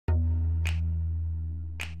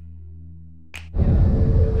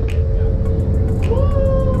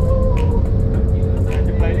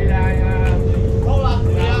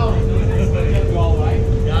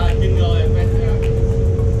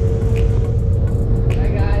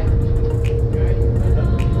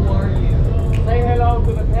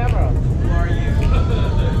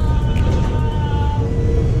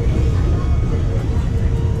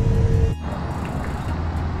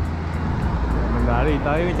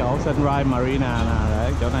chỗ Sunrise Marina nè,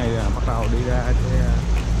 để chỗ này bắt đầu đi ra cái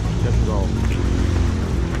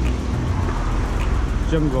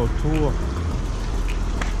jungle tour.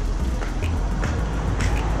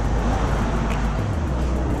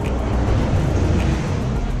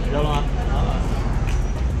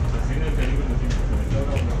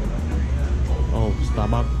 Oh,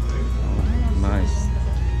 Starbucks. Nice.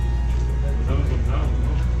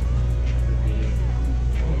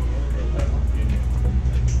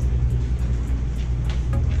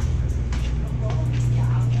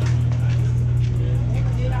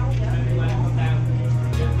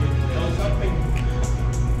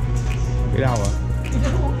 Đi đâu ạ?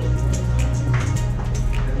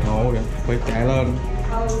 Ngộ vậy, phải chạy lên.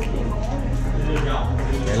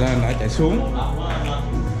 Chạy lên đã chạy xuống.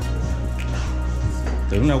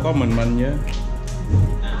 Tưởng đâu có mình chứ.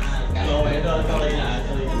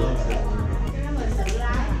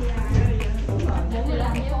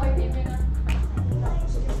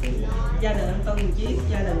 Gia đình ăn từng chiếc,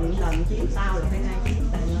 gia đình lần chiếc sau là phải 2 chiếc,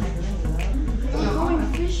 tại vì 2 đứa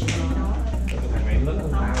lớn. Mày lớn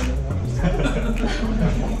hơn tao nữa.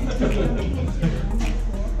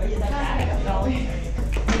 Bởi vì ta trả gấp đôi.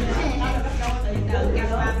 Nó là gấp đôi từ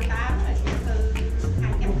 138 là chỉ từ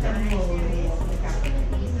 220.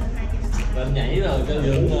 Lên nhảy rồi cho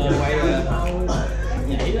Dượng quay ra.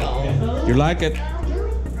 Nhảy rồi. You like it?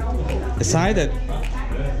 Excited?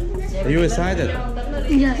 Are you excited?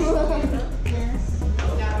 Yes.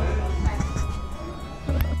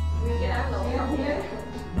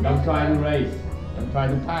 Don't try to race. Don't try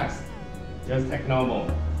to pass. Just take normal.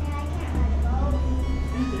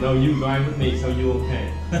 No, you drive with me, so you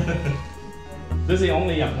okay. This is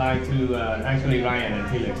only applied to actually Ryan and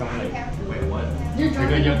Felix only. Wait, what?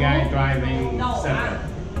 Because your guy driving separate.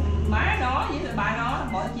 Má nó với lại bà nó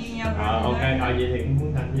bỏ chia nhau. Ok, vậy thì cũng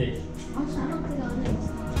muốn thành gì?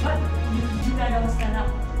 But you guys don't stand up.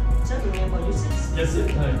 Just remember, you sit. Just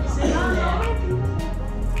sit thôi. Sit there.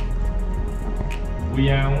 We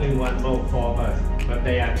are only one boat, 4 of us, but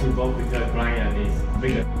they are 2 boats because Ryan is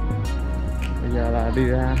bigger. Bây giờ là đi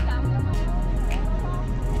ra.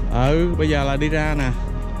 Bây giờ là đi ra nè.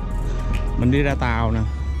 Mình đi ra tàu nè.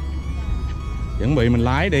 Chuẩn bị mình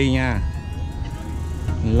lái đi nha.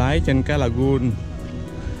 Mình lái trên cái lagoon.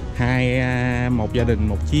 Một gia đình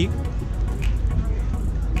 1 chiếc.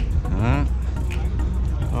 Đó.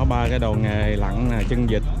 Có 3 cái đồ nghề lặn nè, chân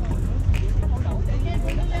vịt.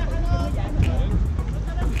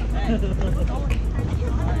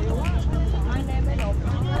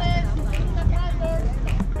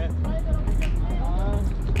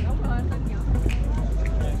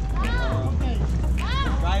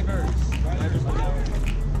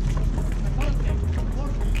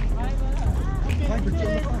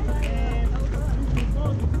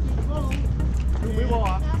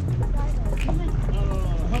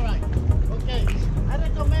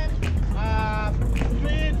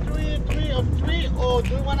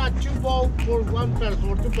 For 1 person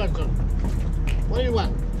or 2 person. What do you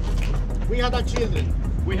want? We have the children.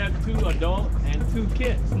 We have 2 adults and 2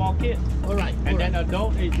 kids, small kids. All right. And then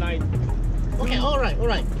adult is like. Okay. All right.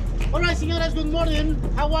 All right, senores. Good morning.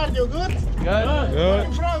 How are you? Good. Good. Where are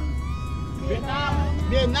you from? Vietnam.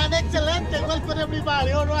 Vietnam. Excellent. Welcome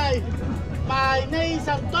everybody. All right. My name is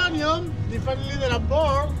Antonio, the first leader on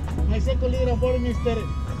board. My second leader on board is Mr.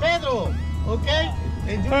 Pedro. Okay.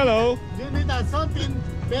 And Hello. You need something.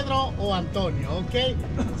 Pedro or Antonio, okay?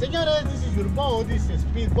 Señores, this is your boat. This is a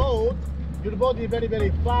speed boat. Your boat is very,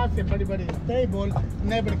 very fast and very, very stable.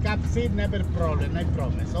 Never capsize, never problem, I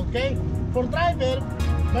promise, okay? For driver,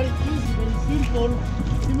 very easy, very simple,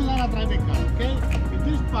 similar to driving car, okay? In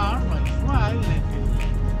this part, right, left is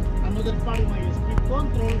left. Another part is my speed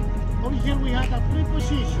control. Over here we have a 3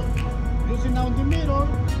 position. Using now the mirror,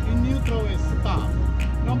 in neutral is stop.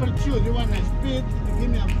 Number 2, you want to speed, give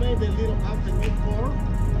me a baby, a little up and mid forward.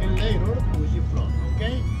 And later push it front,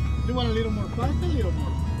 okay? Do you want a little more fast, a little more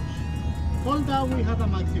push. Hold down, we have a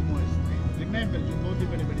maximum speed. Remember, you go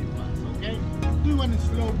very, very fast, okay? Do you want a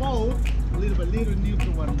slow boat, a little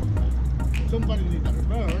neutral, one more time. Somebody needs a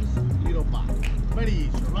reverse, little back. Very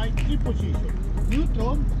easy, right? 3 positions.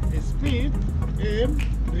 Neutral, speed, and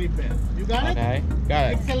reverse. You got it? Okay, got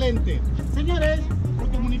it. Excelente. Señores, for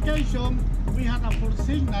communication, we have a 4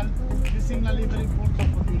 signal. This signal is very important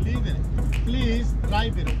for your leader. Please,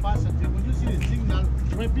 driver or passenger, when you see the signal,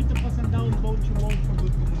 repeat the pass and down both you want for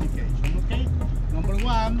good communication, okay? Number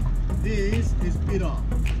 1, this is speed up.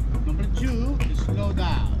 Number 2 is slow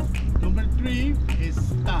down. Number 3 is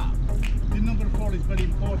stop. The number 4 is very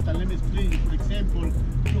important. Let me explain you. For example,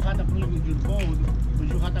 you had a problem with your boat, or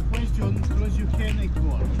you had a question, close your hand and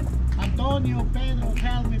go. Antonio, Pedro,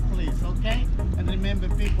 help me please, okay? And remember,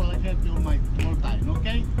 people, I help you all time,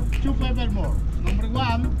 okay? 2 favor more. Number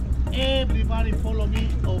 1, everybody follow me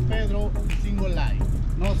or Pedro single line.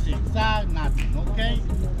 No zigzag, nothing, okay?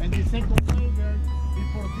 And the second favor,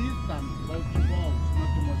 before distance, about 2 boats, not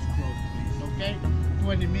too much close, please, okay?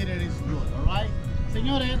 20 meters is good, all right?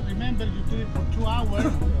 Señores, remember you do it for 2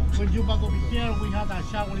 hours. When you back over here, we had a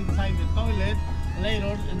shower inside the toilet.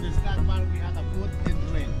 Later, in the snack bar, we had a food and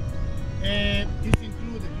drink. It's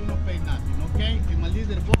included, you don't pay nothing, okay? In my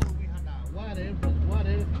little boat, we had a water, fresh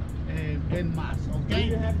water, and mass, okay? Do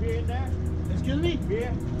you have beer in there? Excuse me?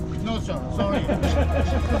 Beer? No, sir, sorry.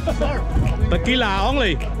 Sir, Tequila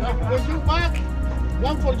only. when you back,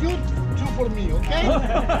 1 for you, 2 for me, okay?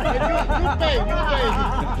 And you pay.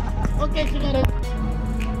 Okay, señores.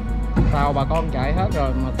 Tàu bà con chạy hết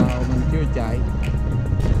rồi mà tàu mình chưa chạy.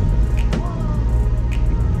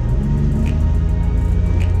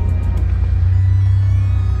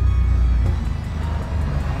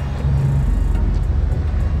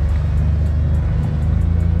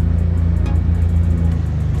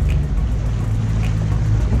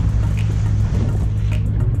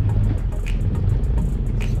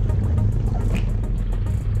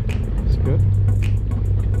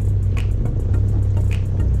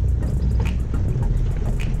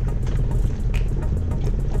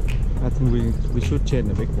 We should change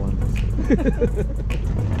the big one.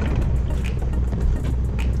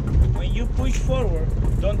 When you push forward,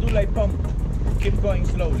 don't do like pump. Keep going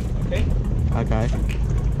slowly, okay? Okay.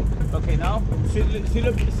 Okay, now sit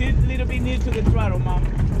a little bit near to the throttle, mom.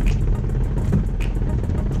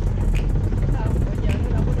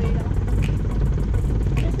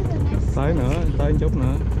 Tới nữa, tới một chút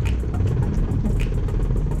nữa.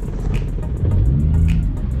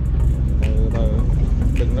 Từ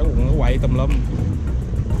đừng nó quậy tùm lum.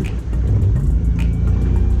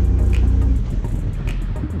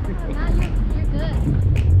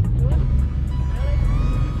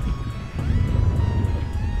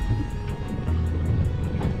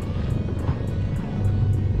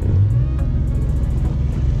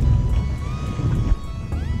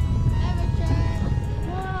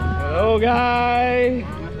 Hello guys.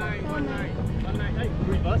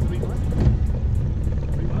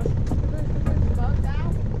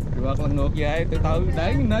 Vượt lần ngược về từ từ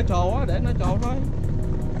để nó trồ á, để nó trồ thôi.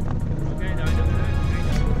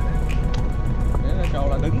 Để nó trồ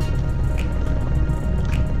là đứng.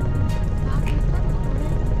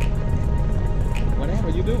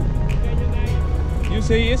 Whatever you do. You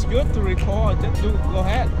see it's good to record, just go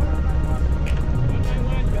ahead.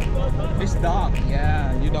 It's dark,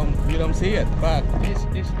 yeah. You don't see it, but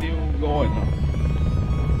it's still going.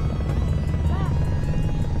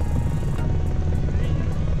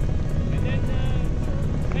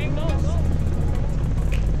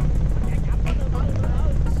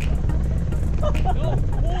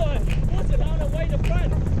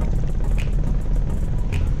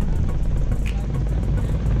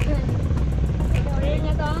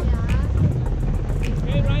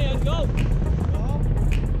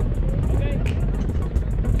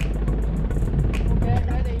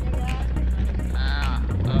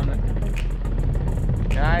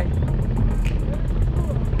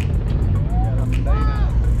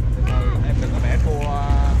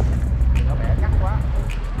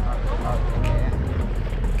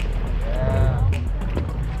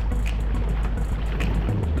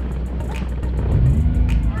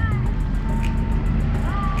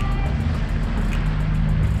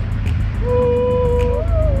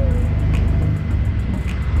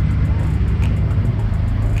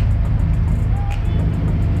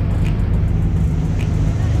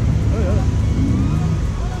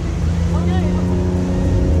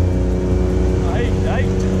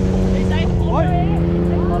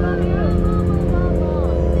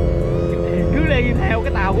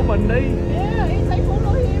 Của mình đi.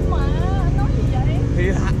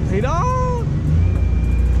 Thì đó.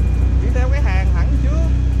 Đi theo cái hàng thẳng trước.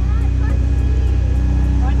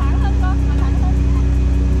 Rồi thẳng lên con, thẳng lên.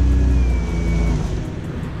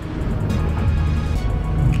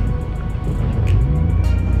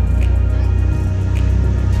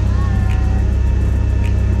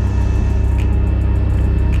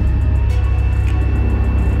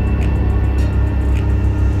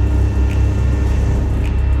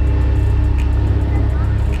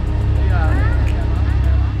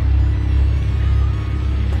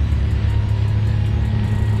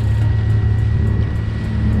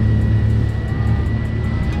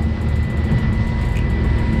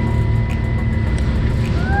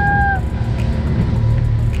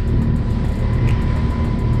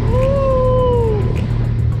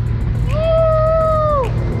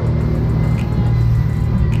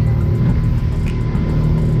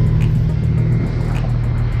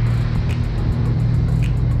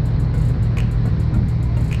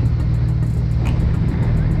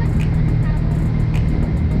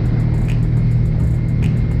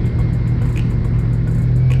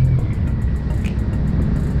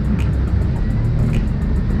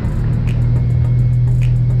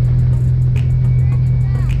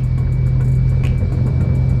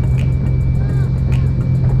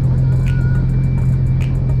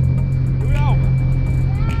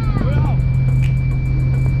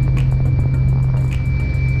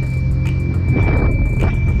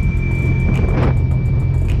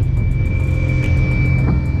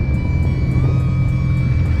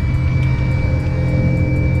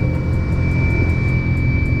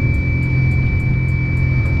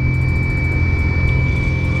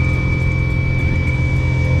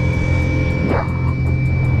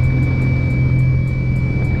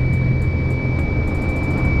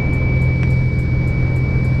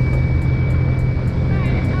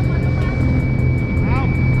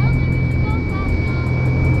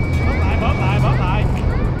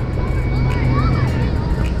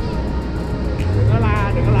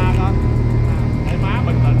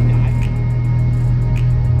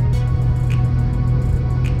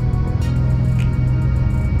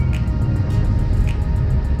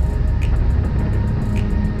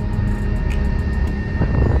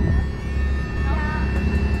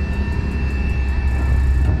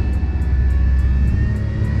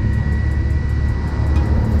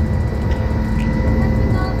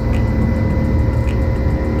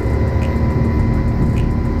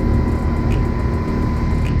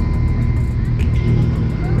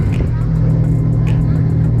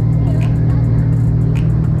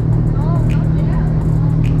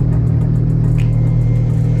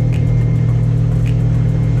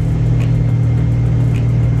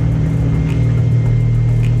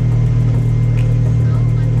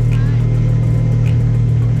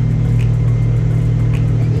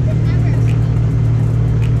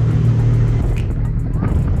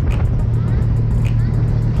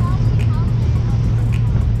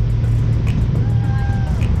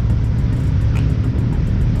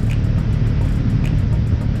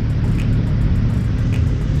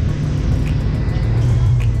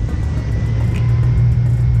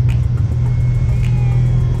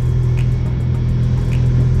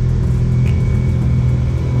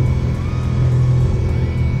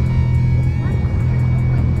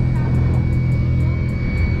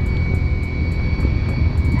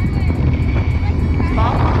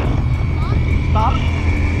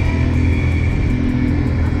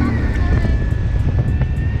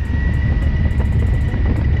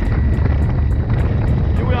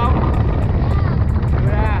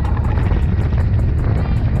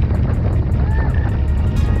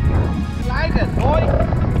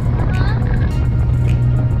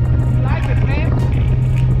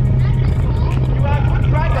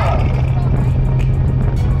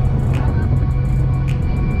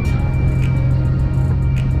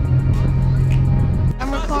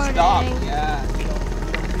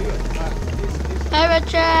 Hey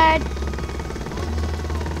Richard.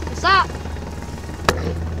 What's up?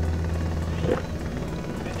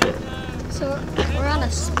 So we're on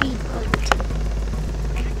a speedboat.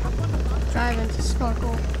 Driving to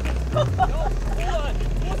snorkel.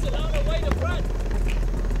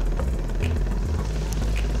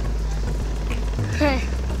 Okay.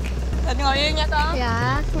 Thịnh ngồi yên nha con.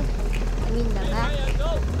 Yeah. I mean the back.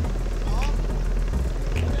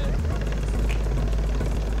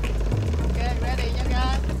 Okay, ready nha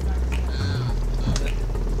guys.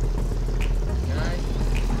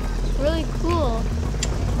 It's really cool.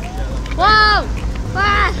 Whoa!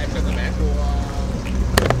 Ah!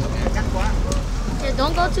 Yeah,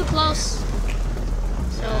 don't go too close.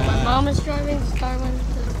 So my mom is driving the car when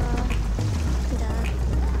the dad.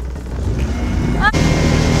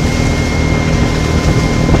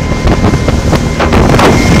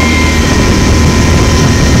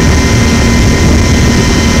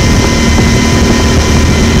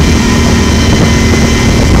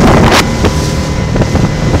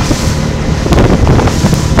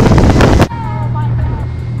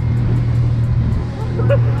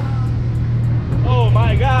 Oh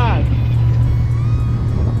my god.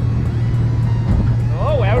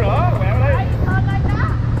 Ủa quẹo nữa, quẹo đi.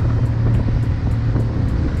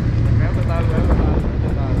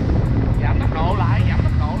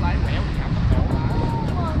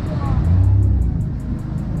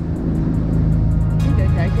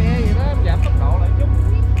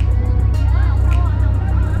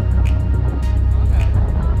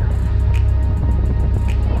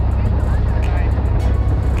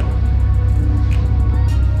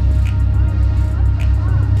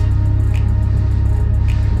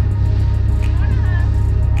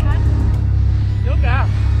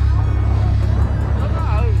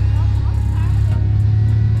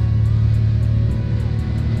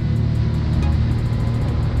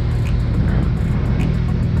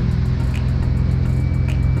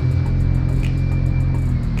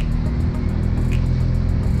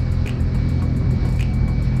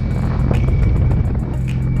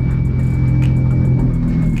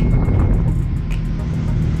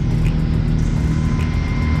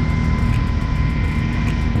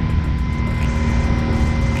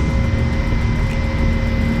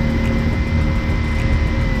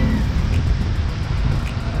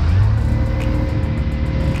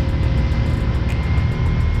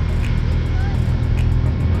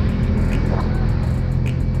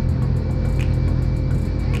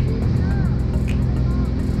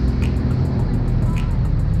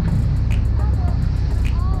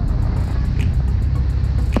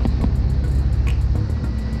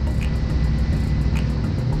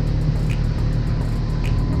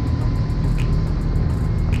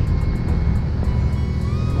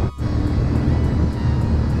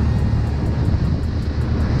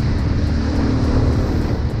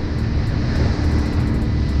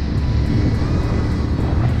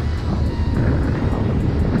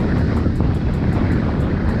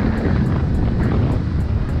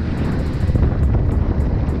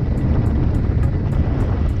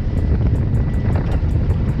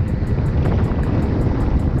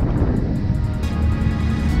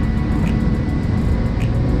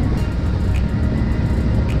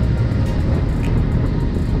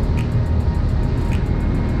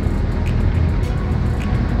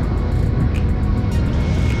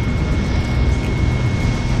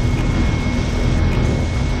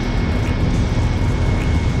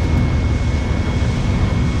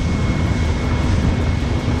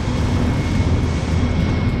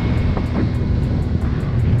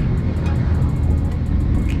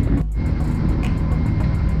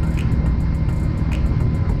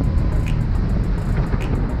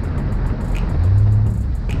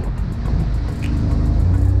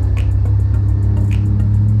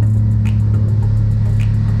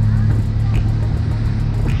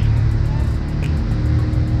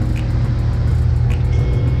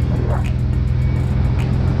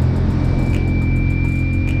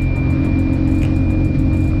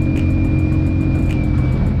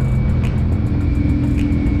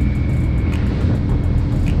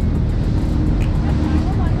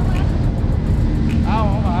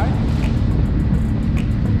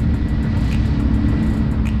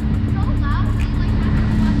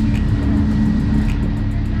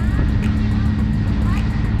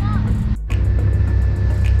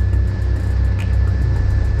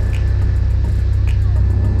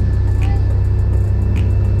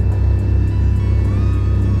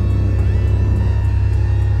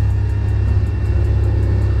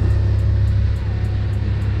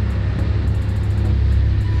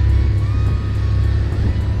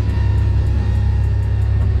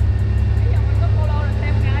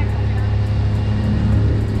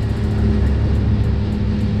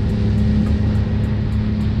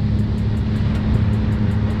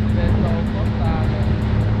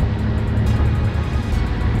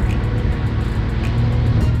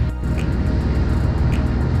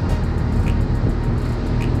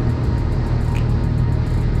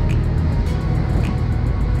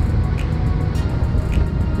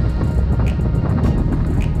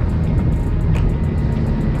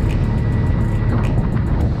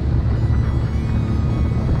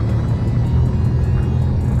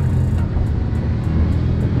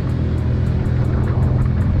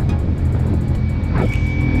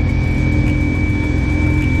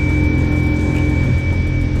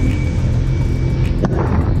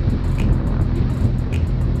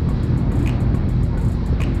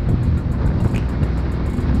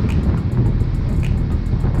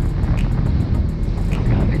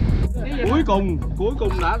 cuối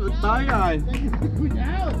cùng đã tới rồi.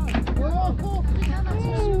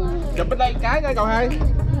 Chụp bên đây cái coi hai.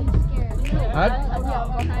 Hết.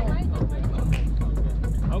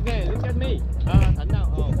 Okay, look at me. Thẳng nào.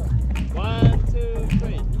 1, 2, 3.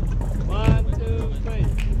 1, 2,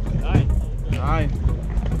 3. Rồi. Rồi.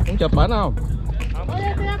 Muốn chụp ảnh không?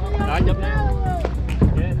 Rồi chụp nè.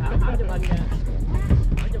 Thảo chụp hình kìa.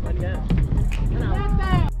 Thảo chụp hình kìa.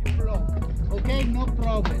 Okay, no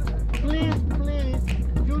problem. Please,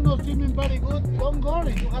 you know swimming very good. Don't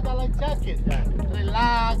worry, you have a life jacket. Yeah.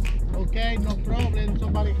 Relax. Okay, no problem.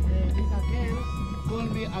 Somebody need a help. Call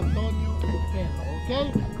me Antonio Perro. Okay.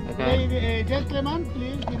 Okay. Gentlemen,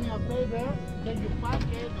 please give me a favor. Take your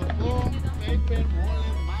packet, the phone, paper,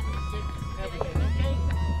 wallet, money, check, everything.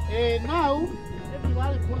 Okay. Now,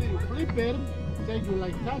 everybody put it flipper. Take your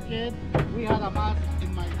life jacket. We had a mask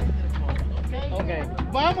in my phone. Okay. Okay.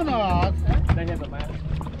 Vámonos. Đây nha bà má.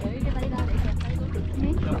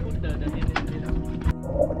 Don't put the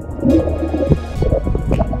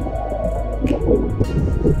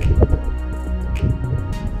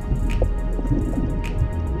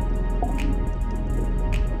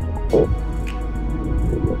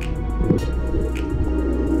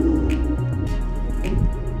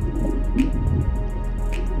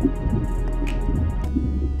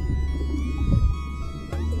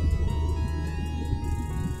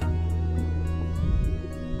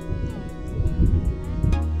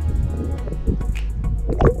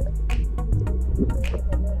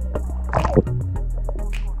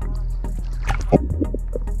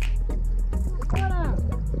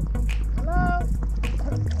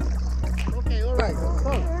Okay, all right.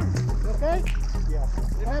 So, you okay? Yeah.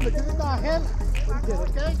 Remember, you need our help.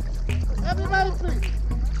 Okay? Everybody, please.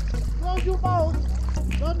 Close your mouth.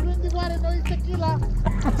 Don't drink the water, no it's tequila.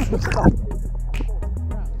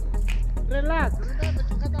 Relax. Remember,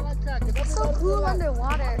 you got a life jacket. It's so cool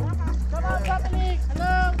underwater. Come on, Dominic.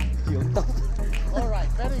 Hello. All right,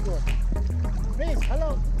 very good. Miss,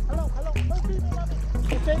 hello. Don't be me, mommy.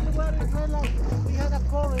 Okay, the water is very loud. We had a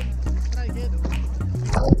current right here.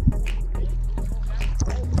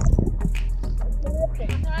 Okay.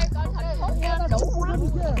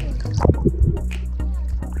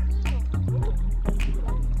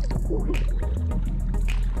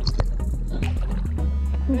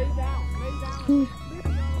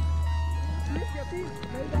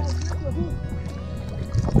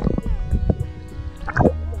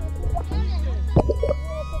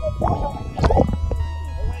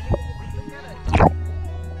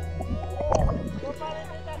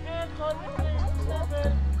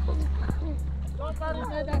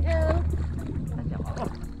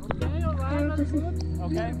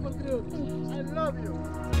 I love you.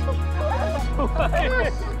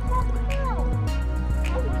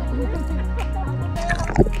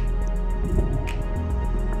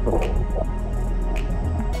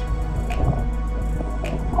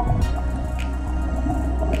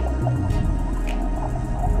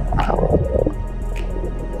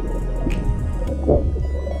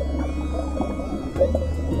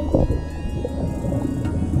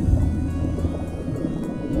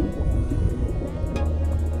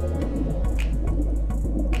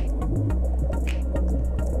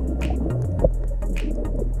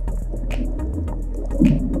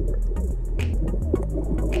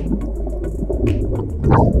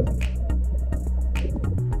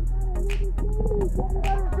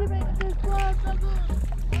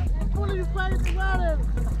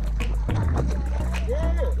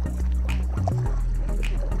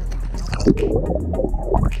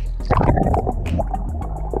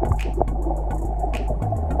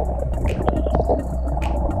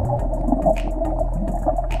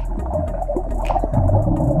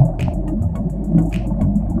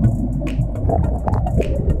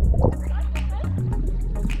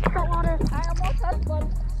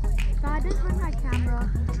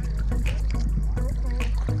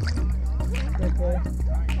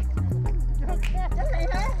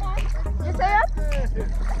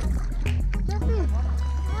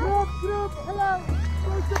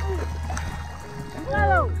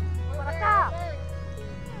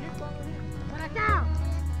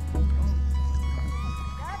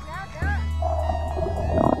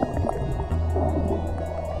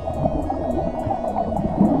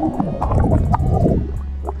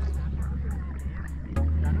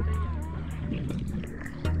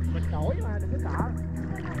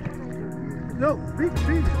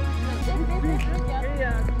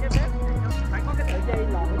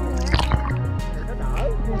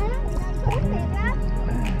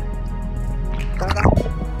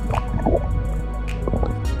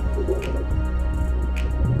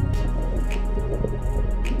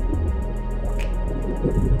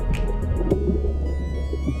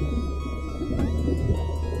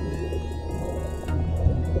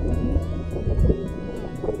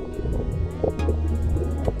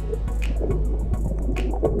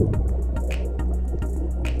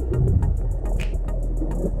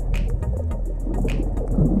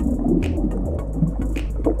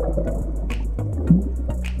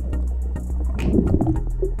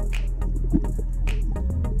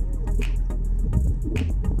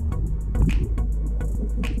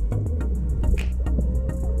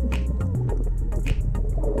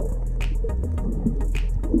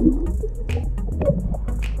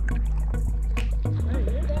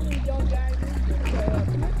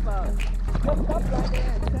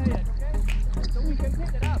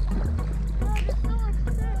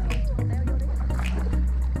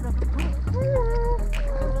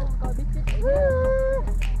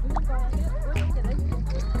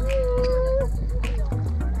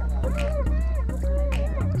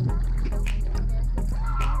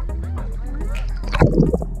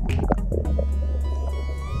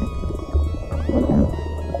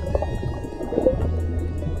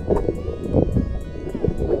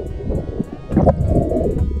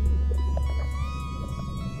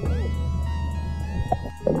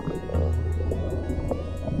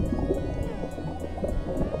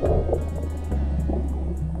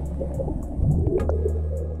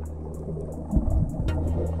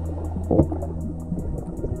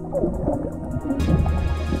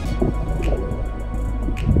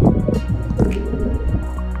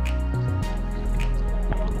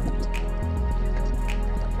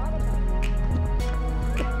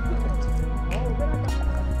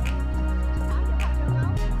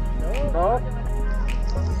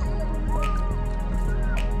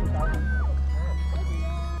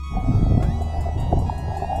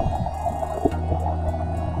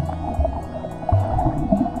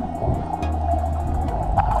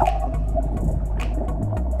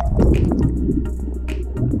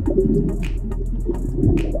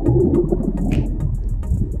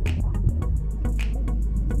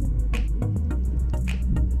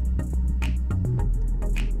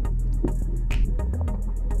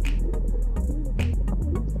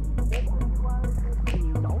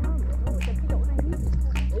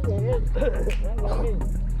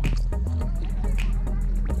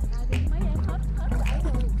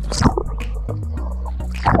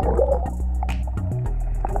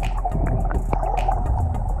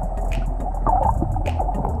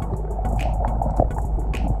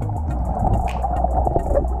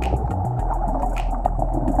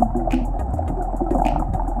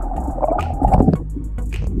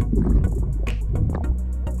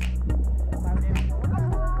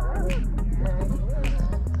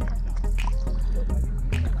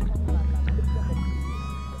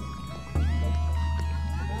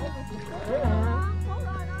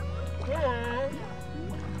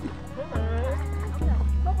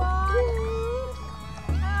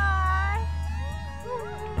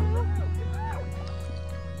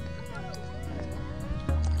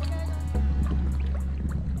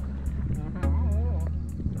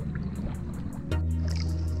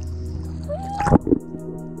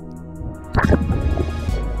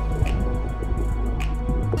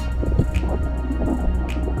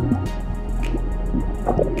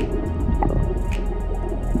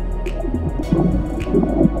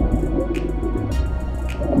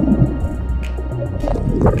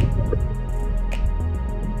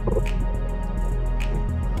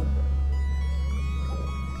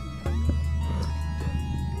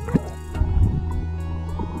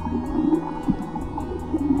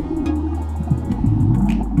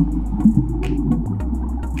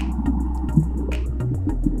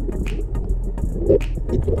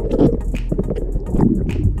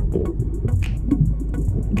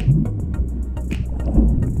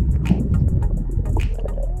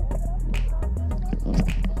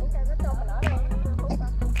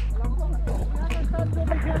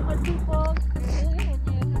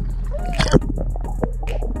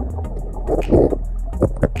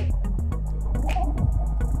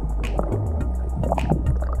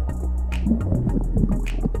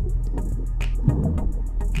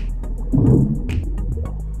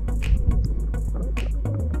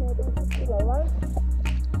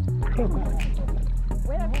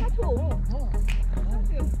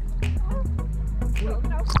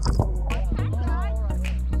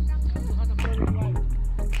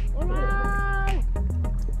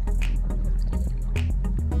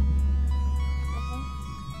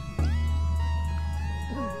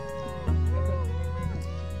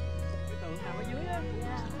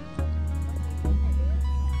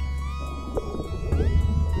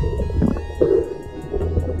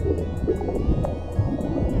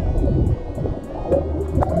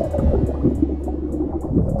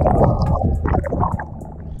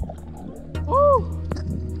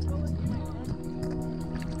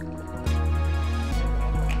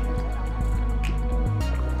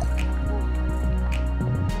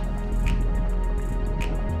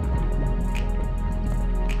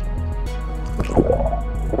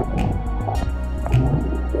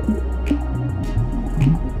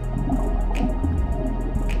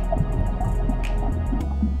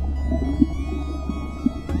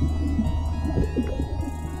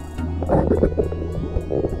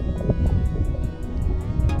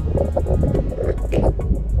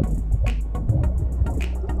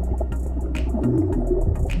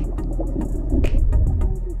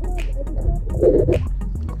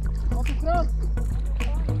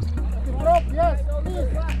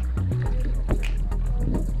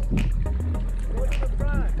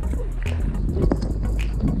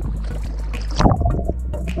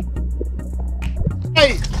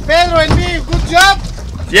 Hey, Pedro and me, good job.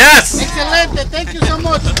 Yes. Excelente, thank you so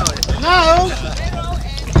much. Now,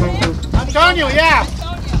 Antonio, yeah.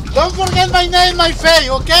 Don't forget my name, my face,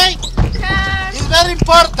 okay? It's very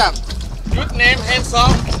important. Good name,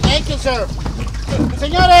 handsome. Thank you, sir.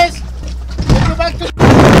 Señores, let's go back to...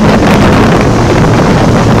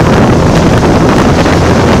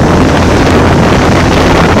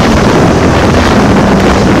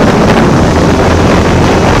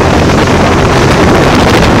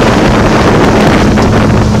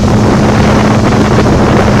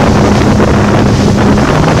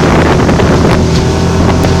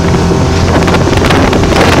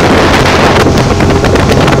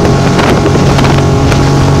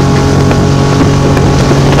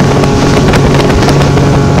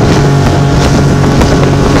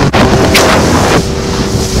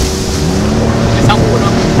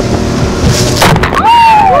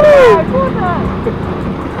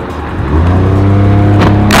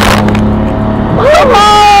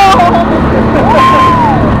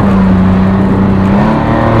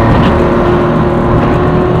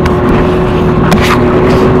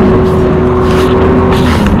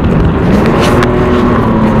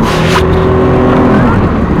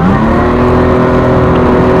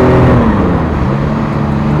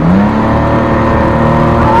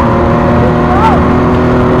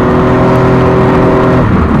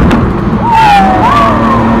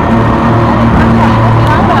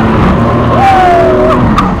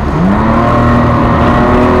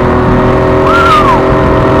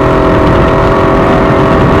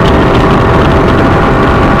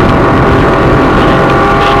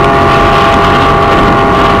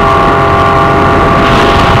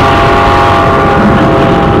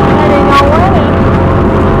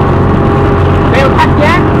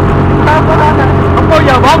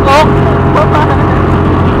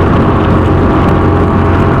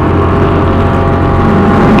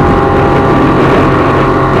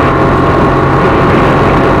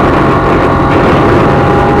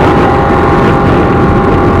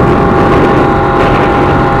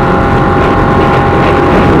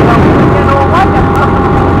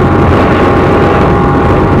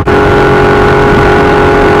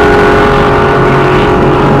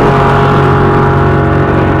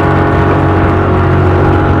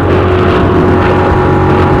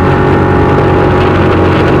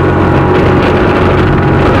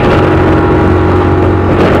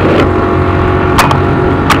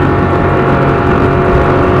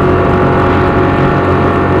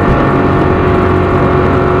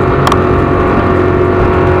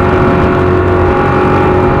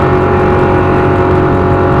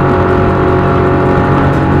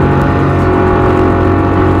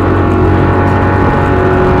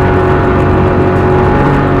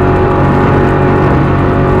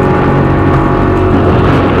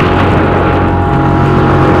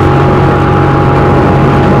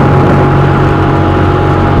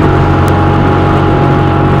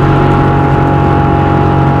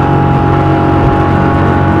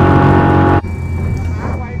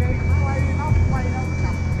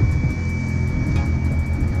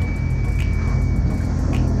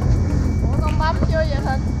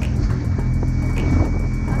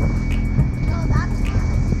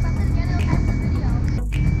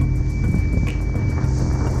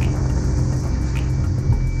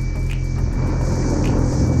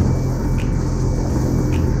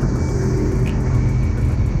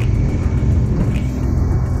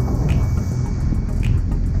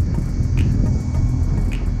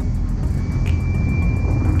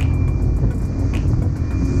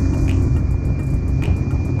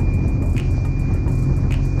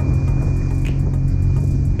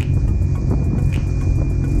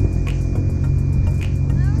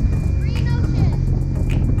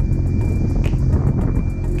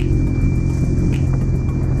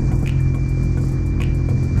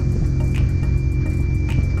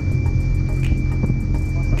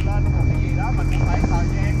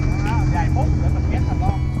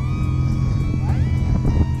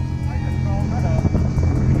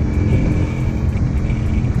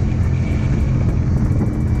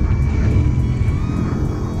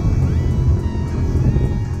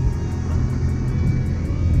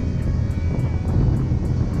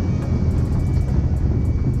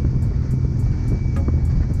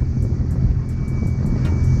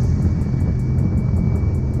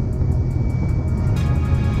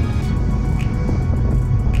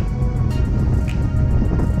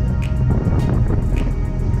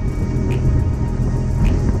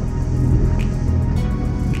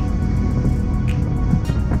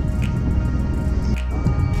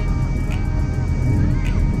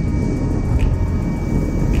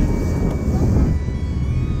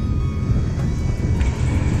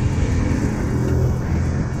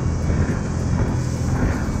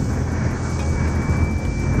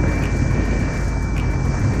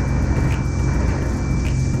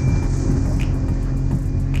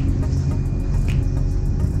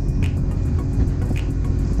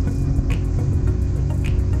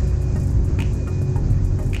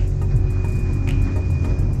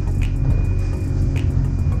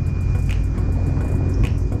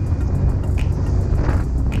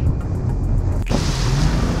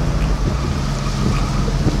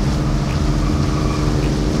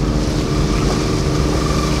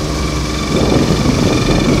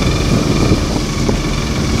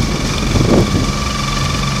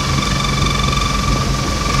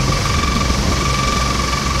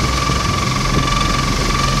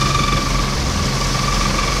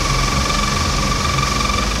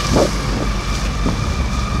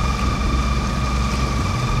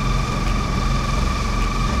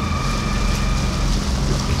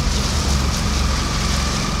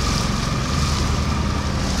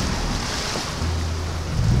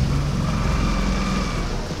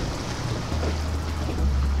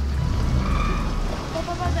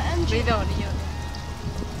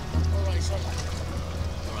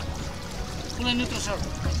 Full and neutral, sir.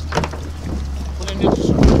 Full and neutral,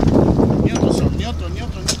 sir. Neutral, sir. Neutral.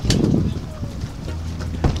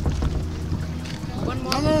 One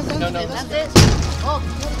more. No. That's it. Oh,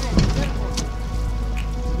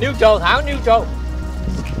 Neutral, Thảo, neutral.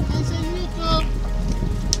 I say neutral.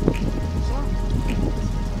 Sir.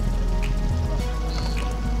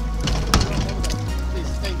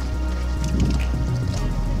 Please, thank you.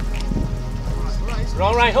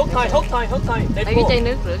 Rồi, right, hút thôi. Để Lấy cái chai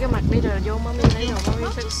nước rửa cái mặt đi rồi vô mommy lấy rồi mommy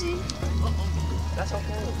fix. That's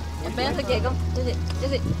okay. Em bé thức dậy không? Cái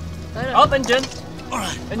gì? Tới rồi. Up engine.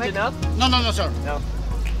 Engine up. No, sir. No.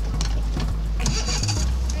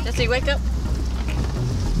 Jesse, wake up.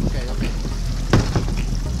 Okay.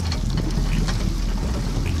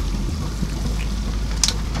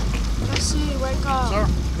 Jesse, wake up. Sir.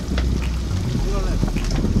 Your left.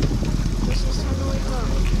 This is time to wake up.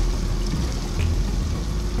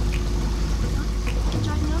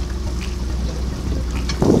 Chai nước.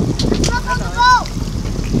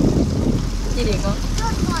 Gì điện con?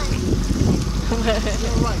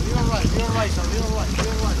 You're right, sir. You're right.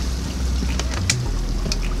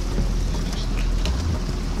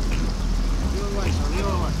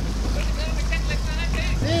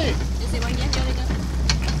 Hey, Jesse, quăng dán vô đi con.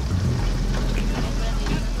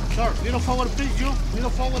 sir, little forward, please. You little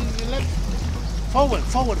forward in the left. Forward.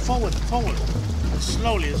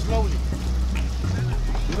 Slowly.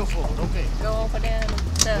 Little forward. Okay. Go over there.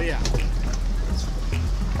 Oh, yeah.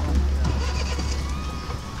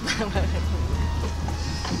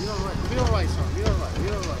 You're right, sir. You're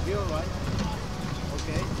right.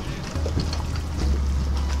 Okay.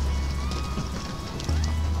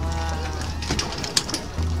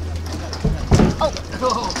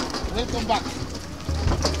 Oh, welcome back.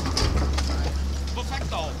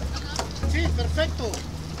 Perfecto. Sí, perfecto.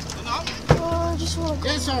 Oh, just want to go.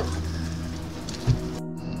 Yes, sir.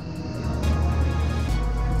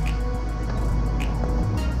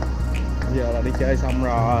 Giờ là đi chơi xong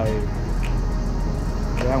rồi,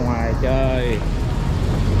 ra ngoài chơi.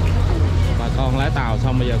 Bà con lái tàu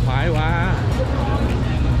xong bây giờ khoái quá.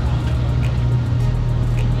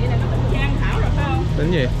 Vậy là nó tính Giang Thảo rồi phải không?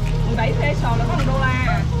 Tính gì? 17 peso là có $1,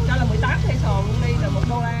 cho là 18 peso luôn đi là $1,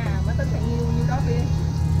 mới tính bao nhiêu đó kia.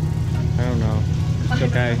 I don't know. It's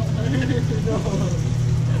okay.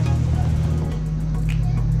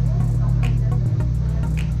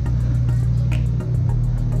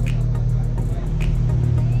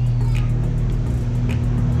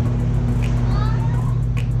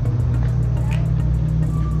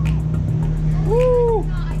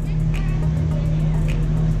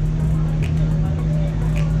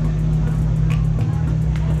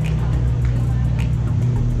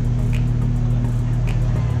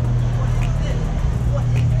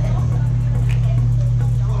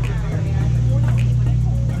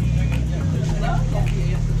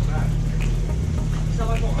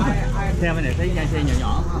 Xe bên này thấy nhà xe nhỏ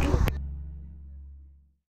nhỏ không?